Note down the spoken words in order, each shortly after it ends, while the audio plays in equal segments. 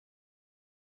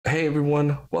Hey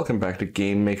everyone, welcome back to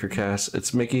GameMaker Cast.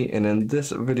 It's Mickey, and in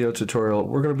this video tutorial,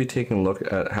 we're going to be taking a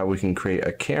look at how we can create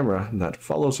a camera that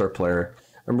follows our player,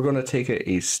 and we're going to take it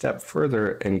a step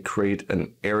further and create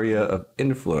an area of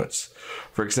influence.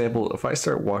 For example, if I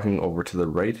start walking over to the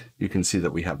right, you can see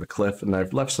that we have a cliff, and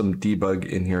I've left some debug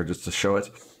in here just to show it.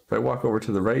 If I walk over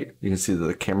to the right, you can see that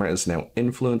the camera is now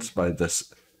influenced by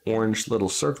this orange little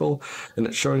circle, and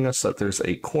it's showing us that there's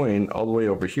a coin all the way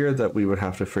over here that we would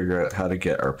have to figure out how to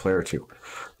get our player to.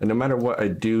 And no matter what I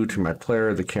do to my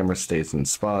player, the camera stays in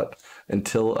spot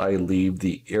until I leave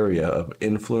the area of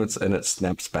influence and it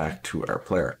snaps back to our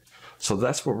player. So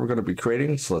that's what we're going to be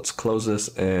creating. So let's close this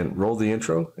and roll the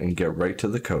intro and get right to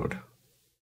the code.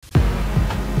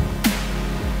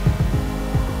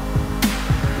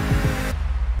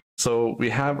 So we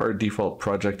have our default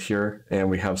project here, and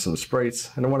we have some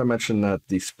sprites. And I want to mention that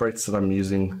the sprites that I'm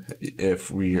using, if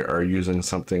we are using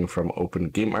something from Open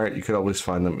Game Art, you could always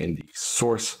find them in the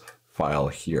source file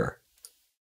here.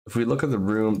 If we look at the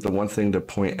room, the one thing to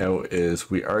point out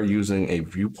is we are using a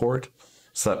viewport.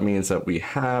 So that means that we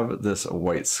have this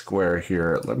white square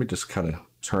here. Let me just kind of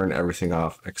turn everything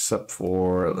off except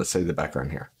for, let's say, the background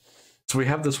here. So we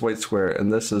have this white square,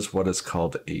 and this is what is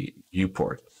called a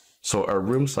viewport. So our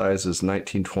room size is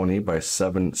 1920 by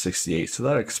 768, so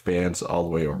that expands all the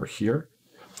way over here.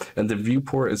 And the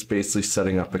viewport is basically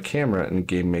setting up a camera in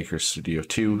GameMaker Studio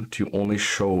 2 to only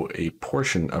show a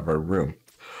portion of our room.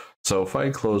 So if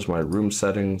I close my room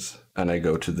settings and I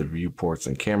go to the viewports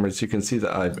and cameras, you can see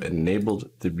that I've enabled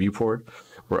the viewport.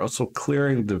 We're also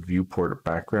clearing the viewport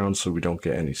background so we don't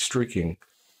get any streaking.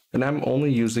 And I'm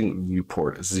only using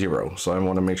viewport 0, so I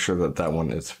want to make sure that that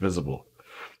one is visible.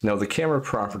 Now the camera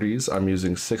properties, I'm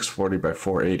using 640 by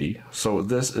 480. So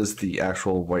this is the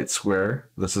actual white square.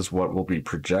 This is what will be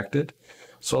projected.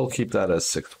 So I'll keep that as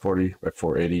 640 by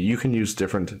 480. You can use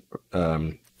different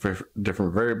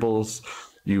variables.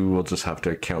 You will just have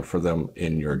to account for them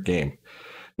in your game.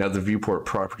 Now the viewport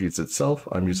properties itself,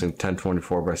 I'm using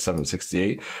 1024 by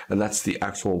 768, and that's the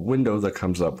actual window that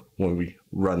comes up when we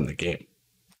run the game.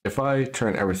 If I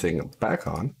turn everything back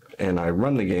on and I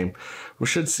run the game, we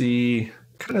should see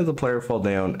kind of the player fall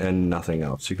down and nothing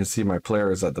else. You can see my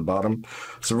player is at the bottom.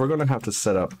 So we're going to have to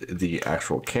set up the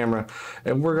actual camera,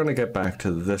 and we're going to get back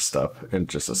to this stuff in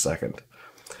just a second.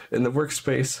 In the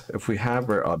workspace, if we have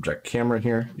our object camera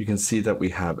here, you can see that we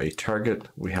have a target,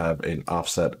 we have an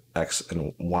offset X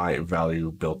and Y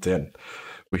value built in.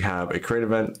 We have a create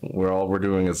event where all we're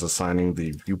doing is assigning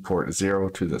the viewport 0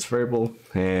 to this variable,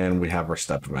 and we have our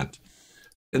step event.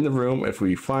 In the room, if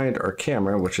we find our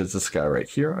camera, which is this guy right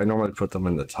here, I normally put them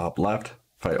in the top left.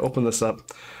 If I open this up,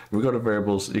 we go to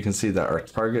variables, you can see that our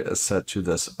target is set to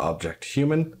this object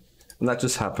human, and that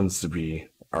just happens to be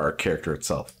our character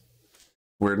itself.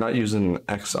 We're not using an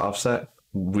X offset,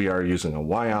 we are using a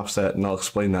Y offset, and I'll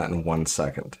explain that in 1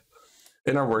 second.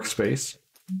 In our workspace,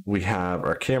 we have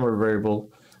our camera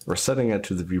variable, we're setting it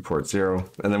to the viewport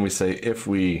 0, and then we say if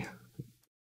we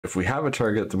have a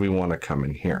target, then we want to come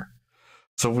in here.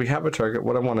 So if we have a target,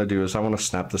 what I want to do is I want to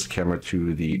snap this camera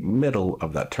to the middle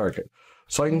of that target.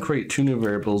 So I can create two new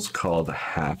variables called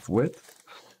half width.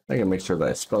 I can make sure that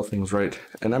I spell things right.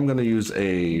 And I'm going to use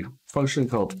a function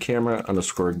called camera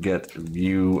underscore get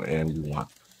view, and we want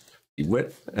the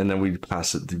width. And then we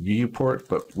pass it the viewport,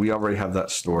 but we already have that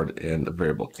stored in the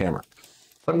variable camera.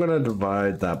 So I'm going to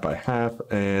divide that by half,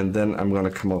 and then I'm going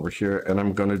to come over here and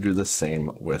I'm going to do the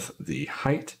same with the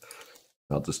height.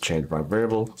 I'll just change my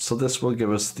variable. So this will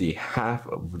give us the half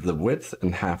of the width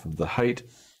and half of the height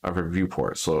of our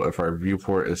viewport. So if our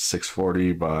viewport is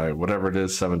 640 by whatever it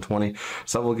is, 720,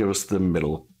 so that will give us the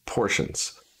middle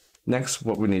portions. Next,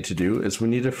 what we need to do is we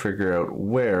need to figure out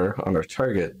where on our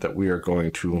target that we are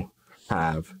going to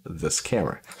have this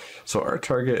camera. So our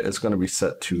target is going to be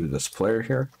set to this player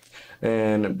here.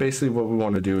 And basically what we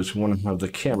want to do is we want to have the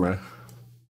camera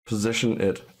position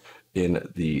it in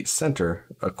the center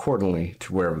accordingly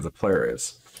to wherever the player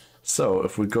is. So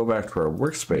if we go back to our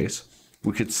workspace,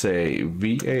 we could say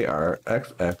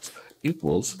var_xx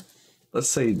equals, let's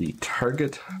say the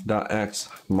target.x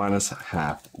minus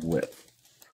half width.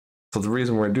 So the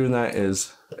reason we're doing that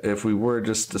is if we were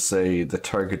just to say the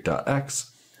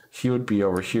target.x, he would be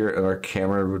over here and our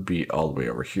camera would be all the way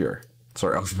over here.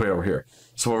 Sorry, all the way over here.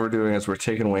 So what we're doing is we're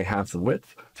taking away half the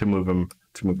width to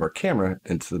move our camera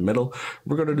into the middle.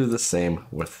 We're going to do the same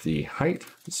with the height.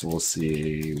 So we'll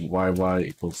see yy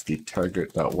equals the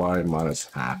target.y minus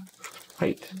half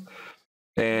height.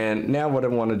 And now what I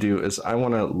want to do is I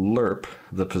want to lerp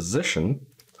the position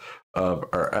of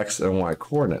our x and y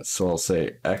coordinates. So I'll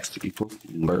say x equals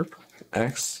lerp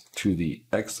x to the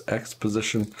xx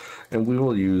position, and we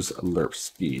will use lerp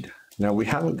speed. Now we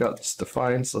haven't got this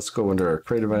defined, so let's go into our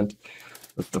create event.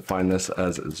 Let's define this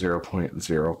as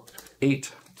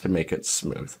 0.08 to make it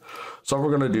smooth. So what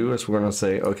we're going to do is we're going to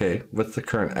say, okay, with the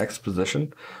current x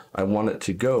position, I want it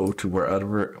to go to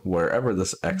wherever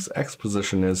this xx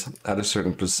position is at a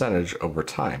certain percentage over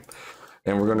time.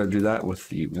 And we're going to do that with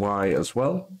the y as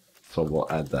well. So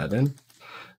we'll add that in.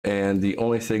 And the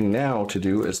only thing now to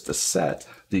do is to set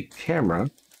the camera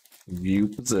view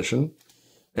position.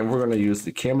 And we're going to use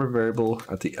the camera variable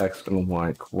at the x and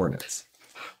y coordinates.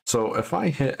 So if I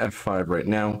hit F5 right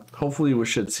now, hopefully we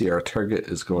should see our target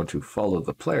is going to follow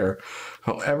the player.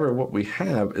 However, what we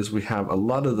have is we have a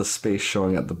lot of the space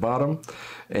showing at the bottom.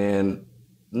 And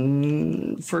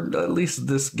for at least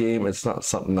this game, it's not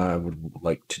something I would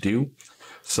like to do.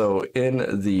 So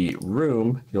in the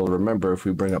room, you'll remember if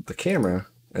we bring up the camera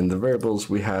and the variables,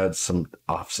 we had some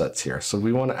offsets here. So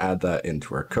we want to add that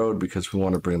into our code because we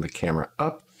want to bring the camera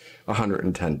up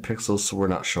 110 pixels so we're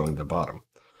not showing the bottom.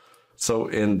 So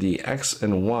in the x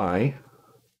and y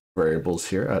variables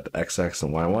here at xx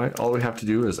and yy, all we have to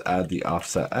do is add the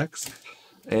offset x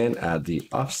and add the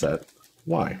offset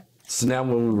y. So now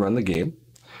when we run the game,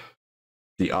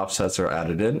 the offsets are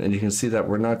added in, and you can see that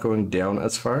we're not going down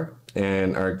as far,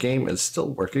 and our game is still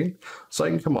working. So I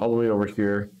can come all the way over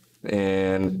here,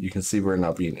 and you can see we're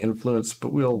not being influenced,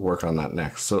 but we'll work on that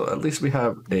next. So at least we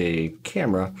have a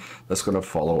camera that's going to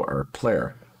follow our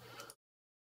player.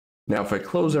 Now, if I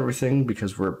close everything,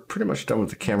 because we're pretty much done with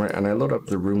the camera, and I load up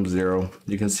the room 0,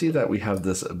 you can see that we have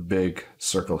this big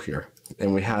circle here,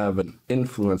 and we have an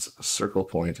influence circle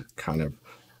point kind of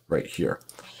right here.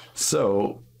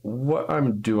 So what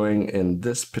I'm doing in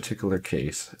this particular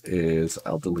case is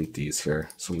I'll delete these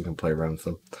here so we can play around with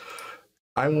them.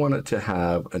 I want it to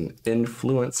have an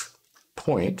influence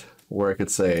point where I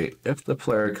could say if the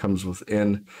player comes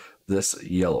within this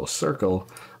yellow circle,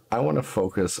 I want to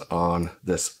focus on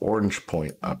this orange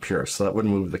point up here. So that would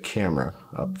move the camera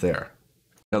up there.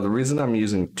 Now, the reason I'm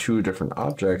using two different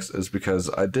objects is because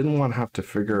I didn't want to have to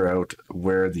figure out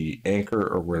where the anchor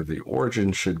or where the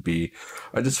origin should be.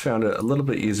 I just found it a little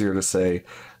bit easier to say,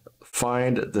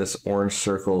 find this orange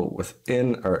circle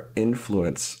within our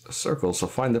influence circle. So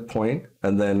find the point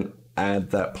and then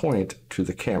add that point to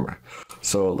the camera.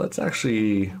 So let's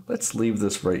leave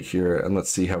this right here and let's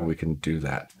see how we can do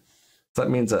that. So that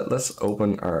means that let's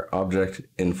open our object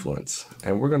influence,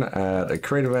 and we're going to add a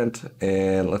create event,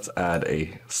 and let's add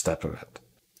a step event.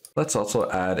 Let's also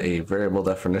add a variable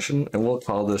definition, and we'll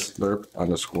call this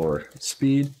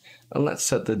lerp_speed, and let's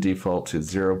set the default to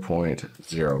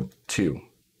 0.02.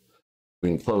 We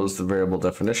can close the variable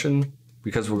definition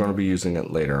because we're going to be using it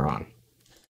later on.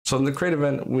 So in the create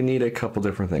event, we need a couple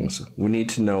different things. We need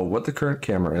to know what the current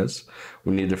camera is.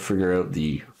 We need to figure out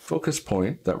the focus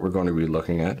point that we're going to be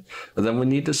looking at. And then we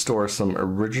need to store some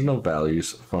original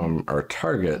values from our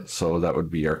target. So that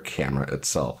would be our camera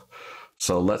itself.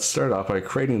 So let's start off by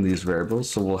creating these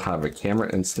variables. So we'll have a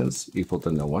camera instance equal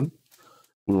to no one.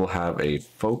 We will have a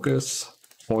focus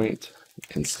point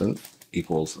instance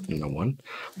equals no one.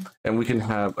 And we can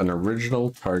have an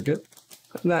original target.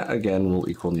 And that again will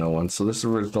equal no one. So this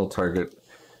original target,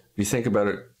 if you think about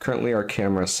it, currently our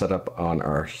camera is set up on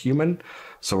our human.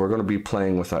 So we're going to be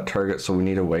playing with that target. So we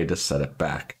need a way to set it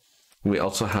back. We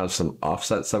also have some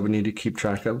offsets that we need to keep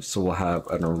track of. So we'll have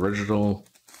an original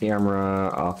camera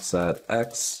offset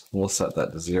X. We'll set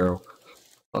that to 0.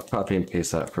 I'll copy and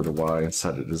paste that for the Y and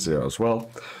set it to 0 as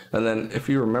well. And then if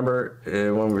you remember,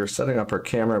 when we were setting up our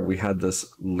camera, we had this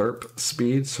lerp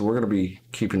speed. So we're going to be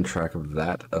keeping track of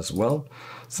that as well.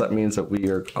 So that means that we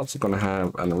are also going to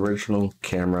have an original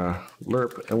camera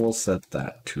lerp, and we'll set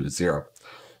that to 0.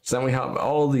 So then we have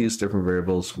all these different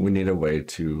variables. We need a way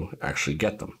to actually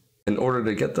get them. In order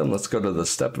to get them, let's go to the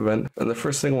step event. And the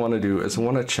first thing I want to do is I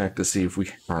want to check to see if we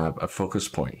have a focus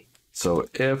point. So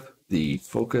if the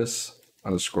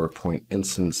focus_point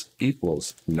instance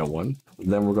equals no one,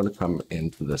 then we're going to come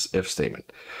into this if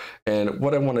statement. And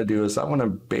what I want to do is I want to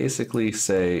basically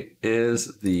say,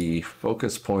 is the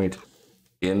focus point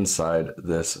inside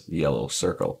this yellow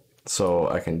circle? So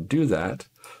I can do that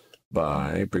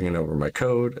by bringing over my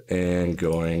code and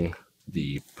going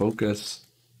the focus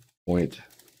point.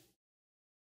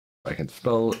 I can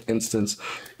spell instance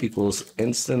equals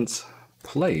instance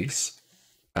place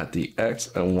at the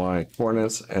X and Y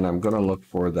coordinates, and I'm going to look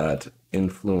for that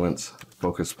influence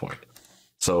focus point.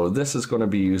 So this is going to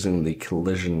be using the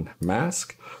collision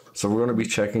mask. So we're going to be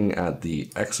checking at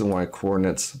the X and Y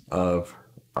coordinates of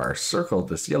our circle,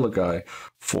 this yellow guy,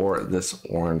 for this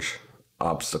orange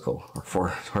obstacle, or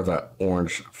for that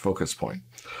orange focus point.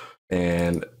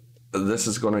 And this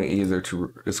is going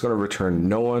to it's going to return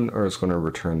no one or it's going to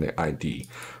return the ID.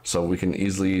 So we can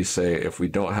easily say if we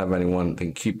don't have anyone,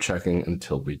 then keep checking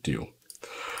until we do.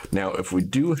 Now, if we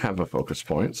do have a focus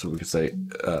point, so we could say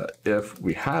if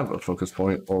we have a focus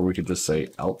point, or we could just say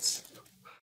else.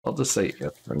 I'll just say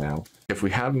if for now. If we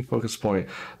have a focus point,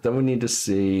 then we need to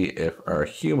see if our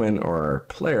human or our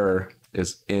player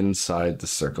is inside the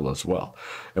circle as well.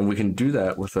 And we can do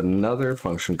that with another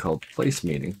function called place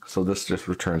meeting. So this just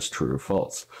returns true or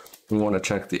false. We want to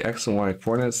check the X and Y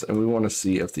coordinates, and we want to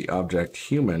see if the object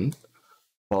human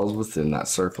falls within that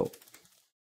circle.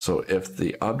 So if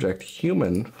the object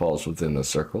human falls within the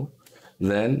circle,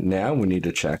 then now we need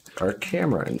to check our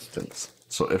camera instance.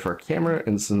 So if our camera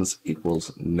instance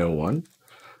equals no one,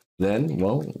 then,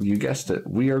 well, you guessed it,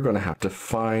 we are going to have to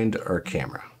find our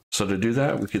camera. So to do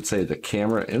that, we could say the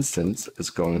camera instance is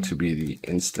going to be the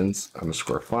instance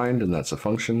underscore find, and that's a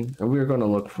function. And we are going to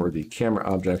look for the camera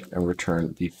object and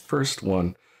return the first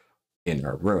one in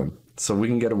our room. So we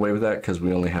can get away with that because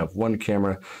we only have one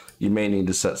camera. You may need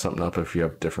to set something up if you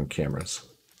have different cameras.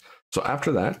 So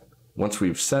after that, once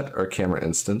we've set our camera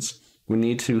instance, we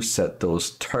need to set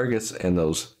those targets and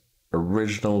those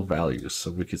original values.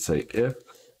 So we could say if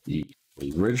the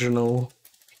original,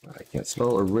 I can't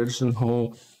spell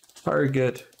original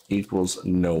target equals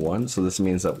no one. So this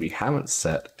means that we haven't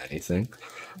set anything.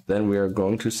 Then we are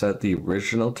going to set the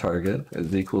original target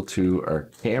is equal to our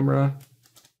camera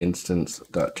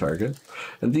instance.target.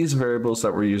 And these variables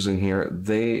that we're using here,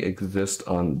 they exist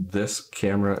on this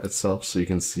camera itself. So you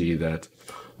can see that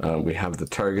we have the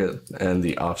target and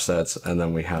the offsets, and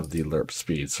then we have the lerp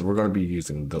speed. So we're going to be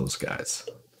using those guys.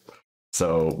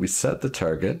 So we set the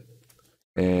target,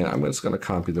 and I'm just going to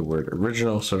copy the word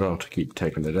original so I don't have to keep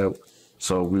taking it out.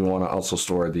 So we want to also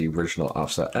store the original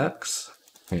offset X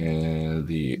and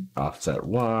the offset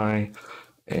Y.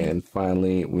 And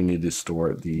finally, we need to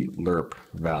store the lerp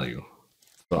value.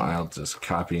 So I'll just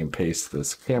copy and paste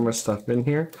this camera stuff in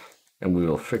here, and we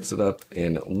will fix it up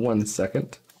in 1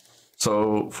 second.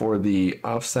 So for the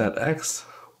offset X,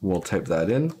 we'll type that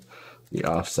in, the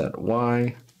offset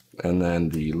Y, and then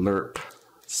the lerp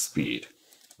speed.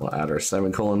 We'll add our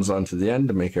semicolons onto the end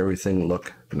to make everything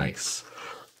look nice.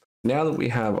 Now that we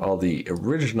have all the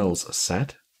originals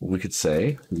set, we could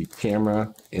say the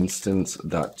camera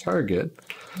instance.target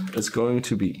is going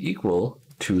to be equal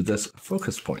to this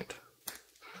focus point.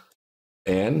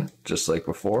 And just like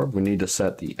before, we need to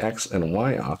set the X and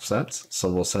Y offsets.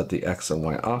 So we'll set the X and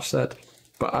Y offset,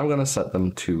 but I'm going to set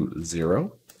them to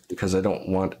 0 because I don't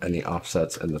want any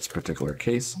offsets in this particular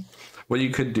case. What you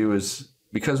could do is,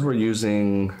 because we're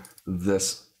using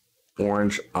this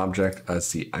orange object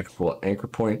as the actual anchor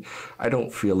point, I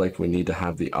don't feel like we need to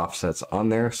have the offsets on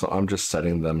there, so I'm just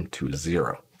setting them to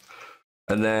 0.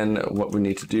 And then what we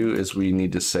need to do is we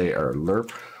need to say our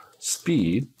lerp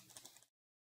speed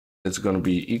is going to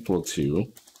be equal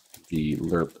to the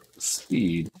lerp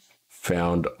speed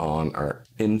found on our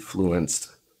influenced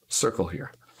circle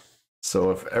here. So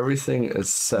if everything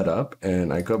is set up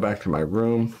and I go back to my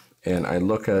room and I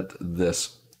look at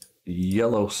this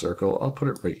yellow circle, I'll put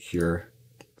it right here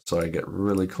so I get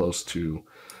really close to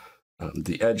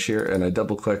the edge here, and I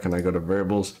double click and I go to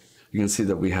variables. You can see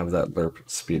that we have that lerp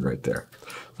speed right there.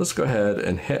 Let's go ahead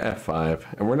and hit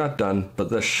F5, and we're not done,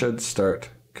 but this should start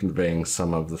conveying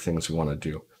some of the things we want to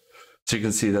do. So you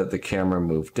can see that the camera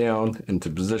moved down into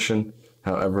position.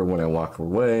 However, when I walk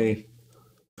away,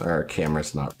 our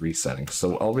camera's not resetting.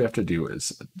 So all we have to do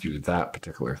is do that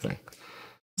particular thing.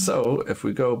 So if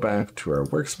we go back to our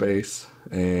workspace,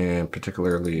 and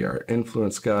particularly our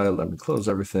influence guy, let me close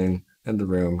everything in the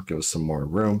room, give us some more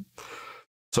room.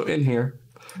 So in here,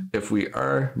 if we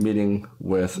are meeting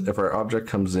with, if our object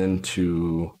comes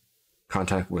into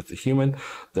contact with the human,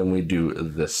 then we do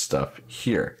this stuff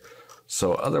here.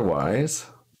 So otherwise,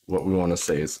 what we want to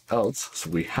say is else. So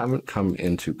we haven't come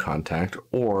into contact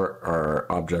or our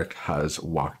object has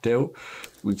walked out.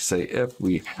 We say if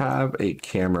we have a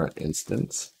camera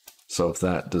instance. So if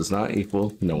that does not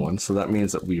equal no one, so that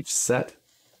means that we've set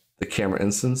the camera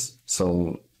instance.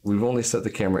 So we've only set the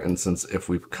camera instance if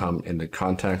we've come into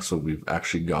contact. So we've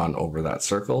actually gone over that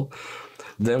circle.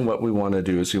 Then what we want to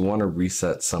do is we want to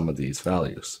reset some of these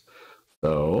values.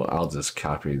 So I'll just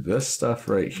copy this stuff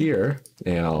right here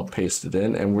and I'll paste it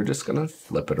in, and we're just going to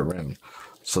flip it around.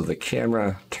 So the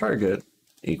camera target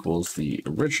equals the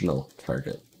original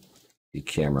target. The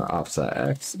camera offset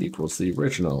X equals the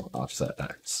original offset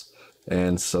X,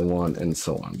 and so on and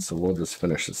so on. So we'll just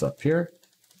finish this up here.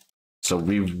 So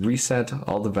we've reset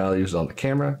all the values on the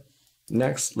camera.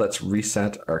 Next, let's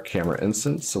reset our camera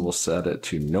instance. So we'll set it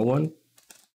to no one.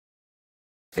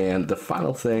 And the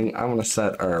final thing, I want to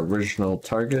set our original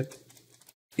target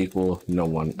equal no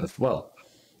one as well.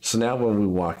 So now when we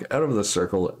walk out of the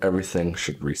circle, everything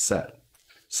should reset.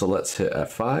 So let's hit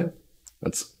F5.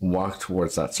 Let's walk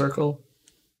towards that circle.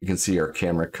 You can see our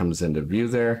camera comes into view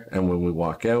there. And when we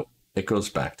walk out, it goes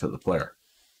back to the player.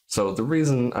 So the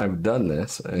reason I've done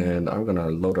this, and I'm going to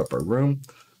load up our room,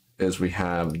 is we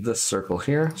have this circle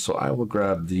here. So I will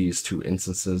grab these two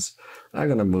instances. I'm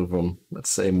going to move them,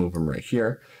 let's say move them right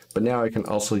here. But now I can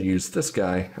also use this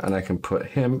guy and I can put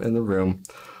him in the room.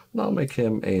 And I'll make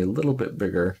him a little bit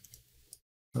bigger.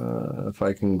 If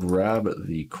I can grab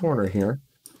the corner here,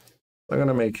 I'm going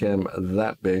to make him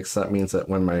that big. So that means that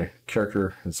when my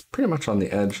character is pretty much on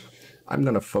the edge, I'm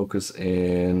going to focus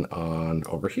in on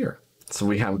over here. So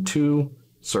we have two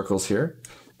circles here.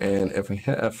 And if we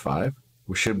hit F5,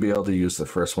 we should be able to use the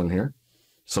first one here.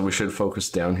 So we should focus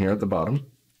down here at the bottom,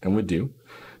 and we do.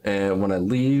 And when I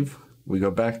leave, we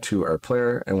go back to our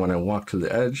player, and when I walk to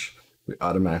the edge, we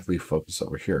automatically focus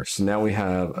over here. So now we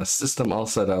have a system all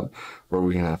set up where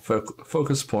we can have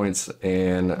focus points,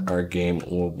 and our game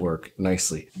will work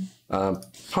nicely.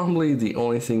 Probably the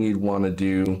only thing you'd want to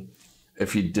do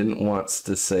if you didn't want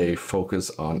to say focus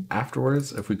on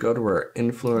afterwards, if we go to our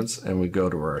influence and we go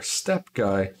to our step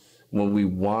guy, when we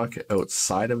walk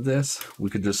outside of this, we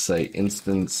could just say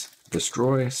instance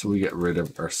destroy, so we get rid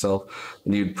of ourselves.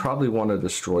 And you'd probably want to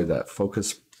destroy that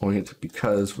focus point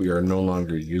because we are no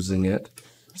longer using it.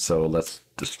 So let's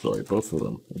destroy both of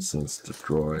them. Instance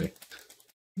destroy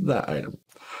that item.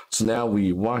 So now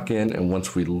we walk in, and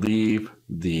once we leave,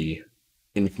 the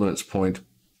influence point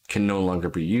can no longer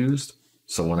be used.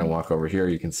 So when I walk over here,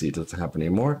 you can see it doesn't happen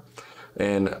anymore.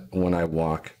 And when I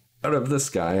walk out of this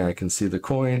guy, I can see the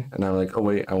coin, and I'm like, oh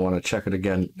wait, I want to check it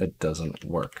again. It doesn't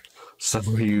work. So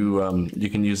you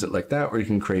can use it like that, or you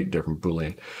can create different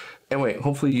Boolean. Anyway,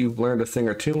 hopefully you've learned a thing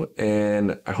or two,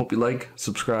 and I hope you like,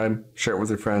 subscribe, share it with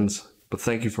your friends. But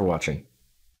thank you for watching.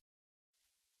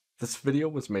 This video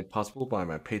was made possible by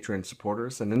my Patreon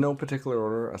supporters, and in no particular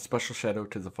order, a special shout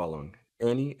out to the following: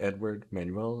 Annie, Edward,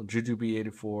 Manuel,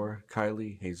 Jujubee84,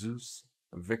 Kylie, Jesus,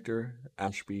 Victor,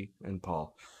 Ashby, and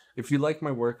Paul. If you like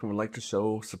my work and would like to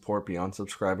show support beyond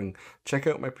subscribing, check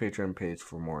out my Patreon page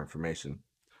for more information.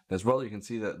 As well, you can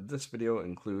see that this video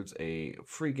includes a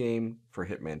free game for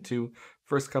Hitman 2,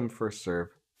 first come, first serve.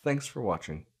 Thanks for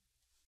watching.